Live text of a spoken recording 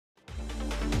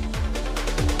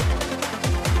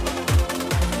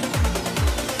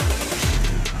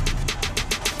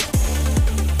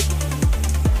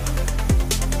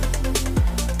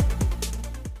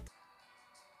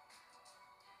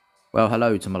Well,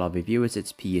 hello to my lovely viewers,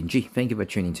 it's PNG. Thank you for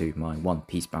tuning to my One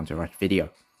Piece Bounty Rush video.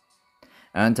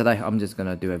 And today I'm just going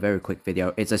to do a very quick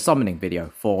video. It's a summoning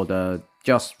video for the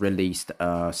just released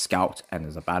Scout, and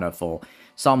there's a banner for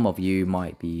some of you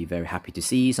might be very happy to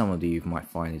see, some of you might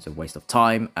find it's a waste of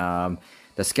time.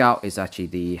 The Scout is actually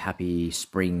the Happy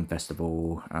Spring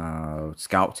Festival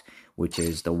Scout, which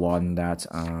is the one that...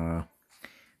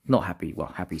 not happy,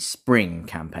 well, happy spring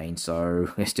campaign.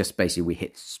 So it's just basically we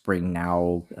hit spring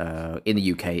now. In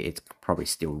the UK, it's probably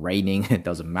still raining. It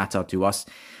doesn't matter to us.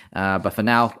 But for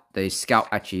now, the Scout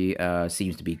actually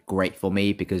seems to be great for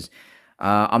me because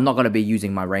I'm not going to be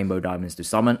using my rainbow diamonds to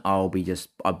summon. I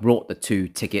brought the 2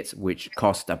 tickets, which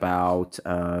cost about,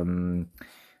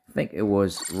 I think it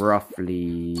was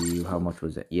roughly, how much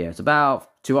was it? Yeah, it's about,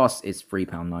 to us, it's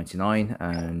 £3.99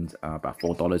 and about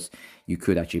 $4. You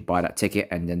could actually buy that ticket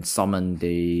and then summon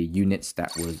the units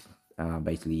that was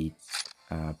basically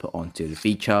put onto the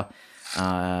feature.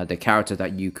 The character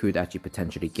that you could actually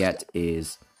potentially get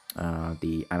is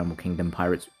the Animal Kingdom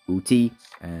Pirates ulti,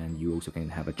 and you also can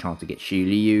have a chance to get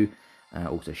Shiryu,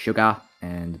 also Sugar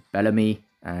and Bellamy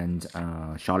and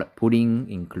Charlotte Pudding,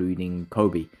 including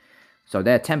Kobe. So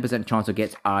there's 10% chance to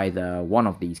get either one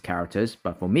of these characters,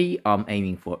 but for me, I'm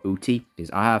aiming for ulti,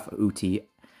 because I have ulti,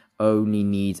 only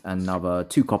needs another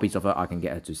 2 copies of her. I can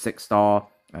get her to 6-star,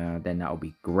 then that would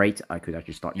be great. I could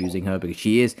actually start using her, because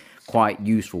she is quite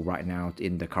useful right now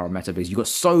in the current meta, because you've got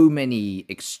so many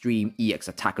extreme EX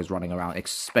attackers running around,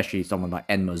 especially someone like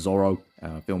Enma Zoro,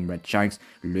 Film Red Shanks,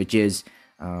 Ridges,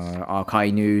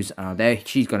 Arkainus.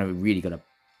 She's really gonna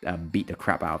beat the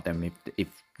crap out of them if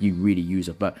you really use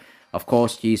her, but of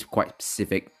course, she's quite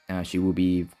specific. She will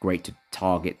be great to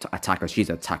target attackers. She's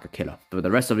an attacker killer. But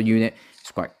the rest of the unit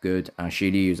is quite good.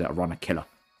 Shiryu is a runner killer.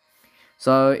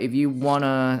 So if you want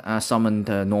to summon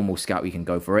the normal Scout, you can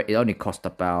go for it. It only costs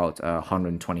about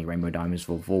 120 Rainbow Diamonds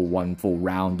for one full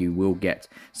round. You will get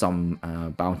some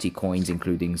bounty coins,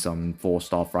 including some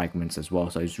 4-star fragments as well.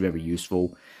 So it's very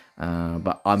useful.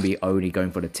 But I'm only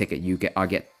going for the ticket. I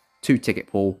get 2 ticket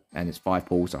pool, and it's 5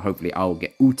 pools. So hopefully I'll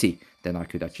get ulti. Then I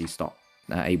could actually start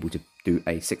able to do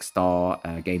a 6-star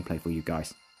gameplay for you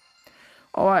guys.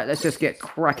 Alright, let's just get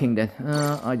cracking then.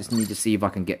 I just need to see if I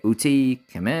can get ulti.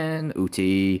 Come in,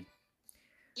 ulti.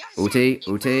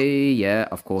 Ulti, yeah,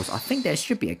 of course. I think there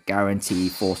should be a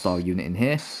guaranteed 4-star unit in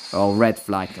here. Oh, red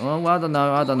flag. Oh, well,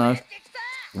 I don't know.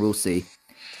 We'll see.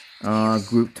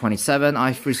 Group 27.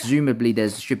 Presumably there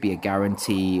should be a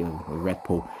guarantee, or red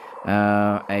pool.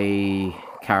 A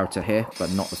character here, but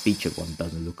not the featured one.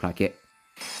 Doesn't look like it.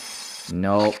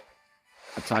 No.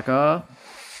 Attacker.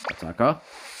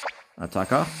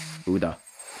 Uda.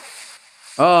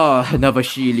 Oh, another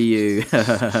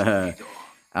Shiryu.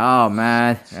 Oh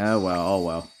man. Oh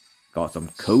well. Got some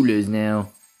coolers now.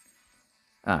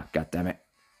 Ah, god damn it.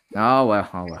 Oh well.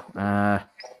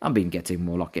 I've been getting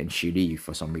more luck getting Shiryu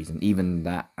for some reason. Even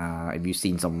that, if you've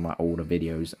seen some of my older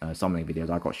videos, summoning videos,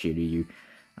 I got Shiryu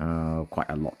quite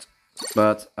a lot.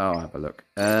 But I'll have a look.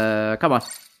 Come on.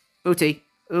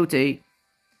 Ulti.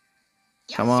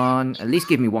 Come on. At least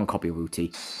give me 1 copy of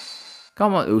ulti.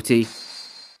 Come on, ulti.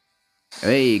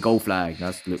 Hey, gold flag.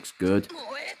 That looks good.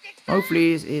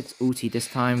 Hopefully it's ulti this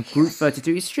time. Group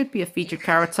 32. It should be a featured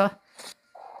character.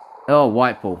 Oh,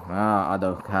 white pool. I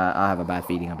have a bad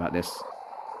feeling about this.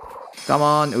 Come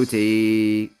on,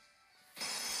 ulti.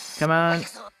 Come on.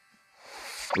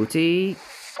 Ulti.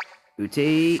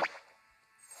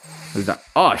 Who's that?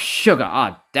 Oh, Sugar.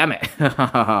 Ah, damn it.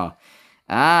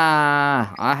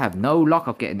 I have no luck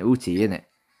of getting ulti in it.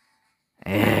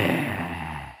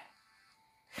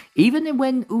 Even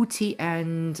when ulti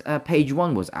and page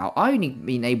 1 was out, I only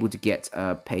been able to get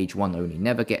page 1 only.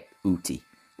 Never get ulti.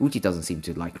 Ulti doesn't seem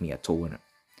to like me at all in it.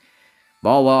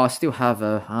 But well, I still have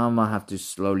her. I might have to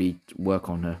slowly work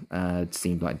on her. It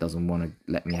seems like it doesn't want to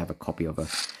let me have a copy of her.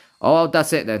 Oh,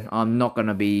 that's it then. I'm not going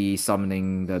to be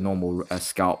summoning the normal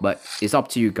Scout, but it's up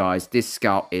to you guys. This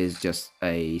Scout is just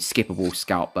a skippable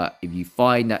Scout, but if you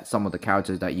find that some of the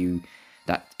characters that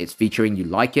it's featuring, you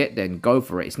like it, then go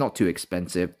for it. It's not too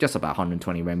expensive, just about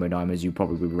 120 Rainbow Diamonds. You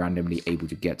probably be randomly able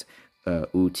to get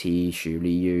ulti,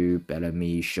 Shiryu,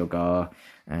 Bellamy, Sugar,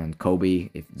 and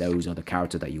Kobe, if those are the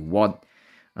characters that you want.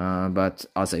 But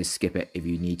I'll say skip it if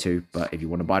you need to. But if you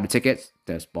want to buy the tickets,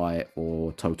 just buy it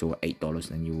for total $8,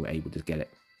 and you'll be able to get it.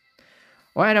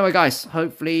 Well, anyway, guys,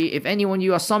 hopefully, if anyone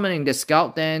you are summoning this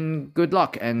Scout, then good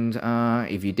luck. And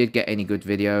if you did get any good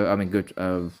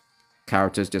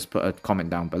characters, just put a comment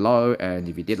down below. And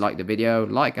if you did like the video,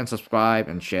 like and subscribe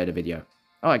and share the video.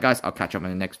 Alright, guys, I'll catch up in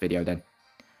the next video then.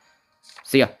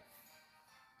 See ya.